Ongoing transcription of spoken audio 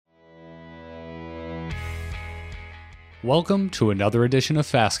Welcome to another edition of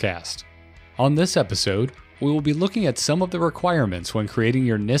Fastcast. On this episode, we will be looking at some of the requirements when creating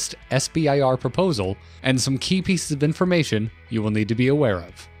your NIST SBIR proposal and some key pieces of information you will need to be aware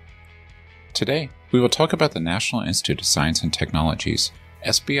of. Today, we will talk about the National Institute of Science and Technology's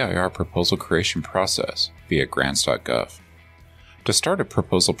SBIR proposal creation process via grants.gov. To start a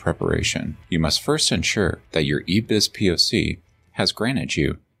proposal preparation, you must first ensure that your eBiz POC has granted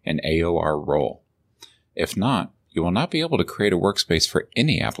you an AOR role. If not, you will not be able to create a workspace for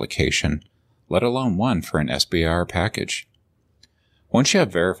any application, let alone one for an SBIR package. Once you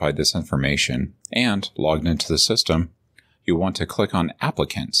have verified this information and logged into the system, you want to click on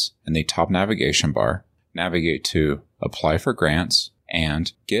Applicants in the top navigation bar, navigate to Apply for Grants,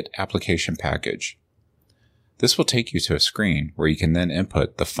 and Get Application Package. This will take you to a screen where you can then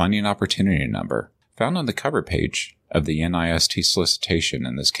input the funding opportunity number, found on the cover page of the NIST solicitation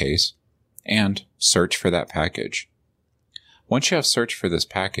in this case, and search for that package. Once you have searched for this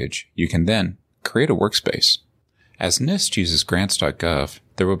package, you can then create a workspace. As NIST uses grants.gov,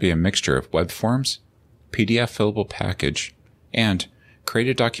 there will be a mixture of web forms, PDF fillable package, and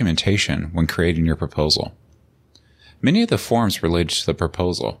created documentation when creating your proposal. Many of the forms related to the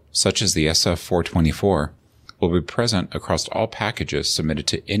proposal, such as the SF-424, will be present across all packages submitted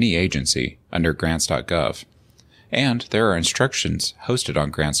to any agency under grants.gov, and there are instructions hosted on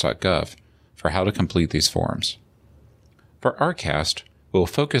grants.gov for how to complete these forms. For our cast, we will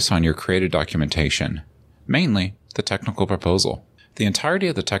focus on your created documentation, mainly the technical proposal. The entirety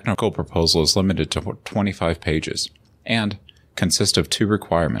of the technical proposal is limited to 25 pages and consists of two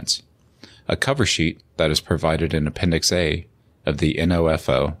requirements: a cover sheet that is provided in Appendix A of the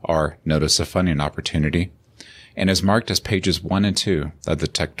NOFO, or Notice of Funding Opportunity, and is marked as pages 1 and 2 of the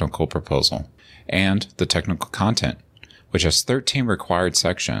technical proposal, and the technical content, which has 13 required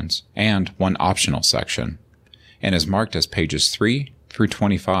sections and one optional section, and is marked as pages 3 through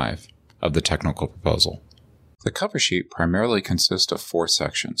 25 of the technical proposal. The cover sheet primarily consists of 4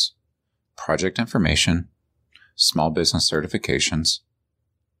 sections: project information, small business certifications,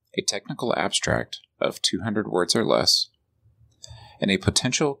 a technical abstract of 200 words or less, and a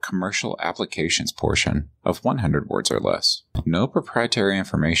potential commercial applications portion of 100 words or less. No proprietary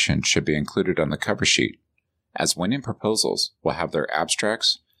information should be included on the cover sheet, as winning proposals will have their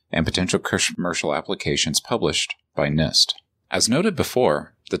abstracts and potential commercial applications published by NIST. As noted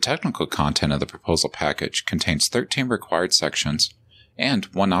before, the technical content of the proposal package contains 13 required sections and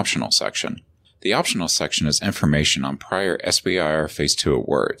one optional section. The optional section is information on prior SBIR Phase 2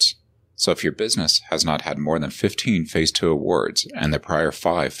 awards. So if your business has not had more than 15 Phase 2 awards in the prior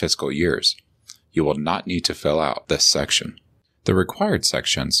 5 fiscal years, you will not need to fill out this section. The required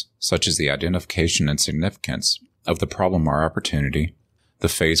sections, such as the identification and significance of the problem or opportunity, the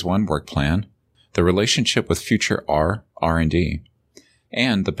Phase 1 work plan, the relationship with future R&D,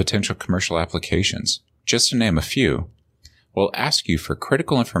 and the potential commercial applications, just to name a few, will ask you for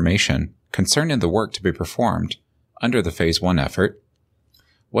critical information concerning the work to be performed under the Phase 1 effort,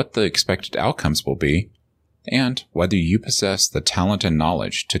 what the expected outcomes will be, and whether you possess the talent and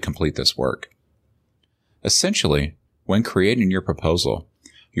knowledge to complete this work. Essentially, when creating your proposal,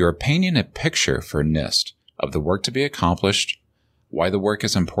 you are painting a picture for NIST of the work to be accomplished, why the work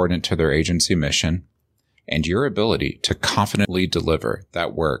is important to their agency mission, and your ability to confidently deliver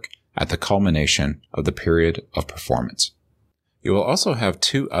that work at the culmination of the period of performance. You will also have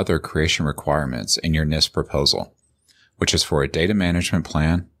 2 other creation requirements in your NIST proposal, which is for a data management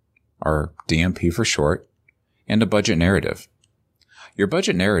plan, or DMP for short, and a budget narrative. Your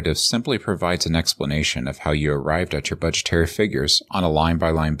budget narrative simply provides an explanation of how you arrived at your budgetary figures on a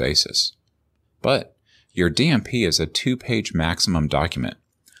line-by-line basis. But your DMP is a 2-page maximum document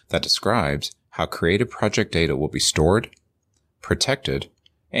that describes how created project data will be stored, protected,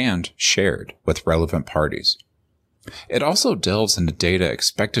 and shared with relevant parties. It also delves into data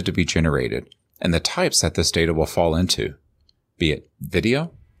expected to be generated and the types that this data will fall into, be it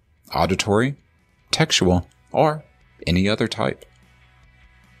video, auditory, textual, or any other type.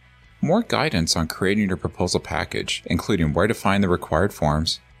 More guidance on creating your proposal package, including where to find the required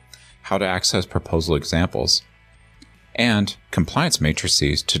forms, how to access proposal examples, and compliance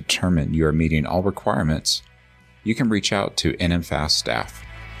matrices to determine you are meeting all requirements, you can reach out to NMFAST staff.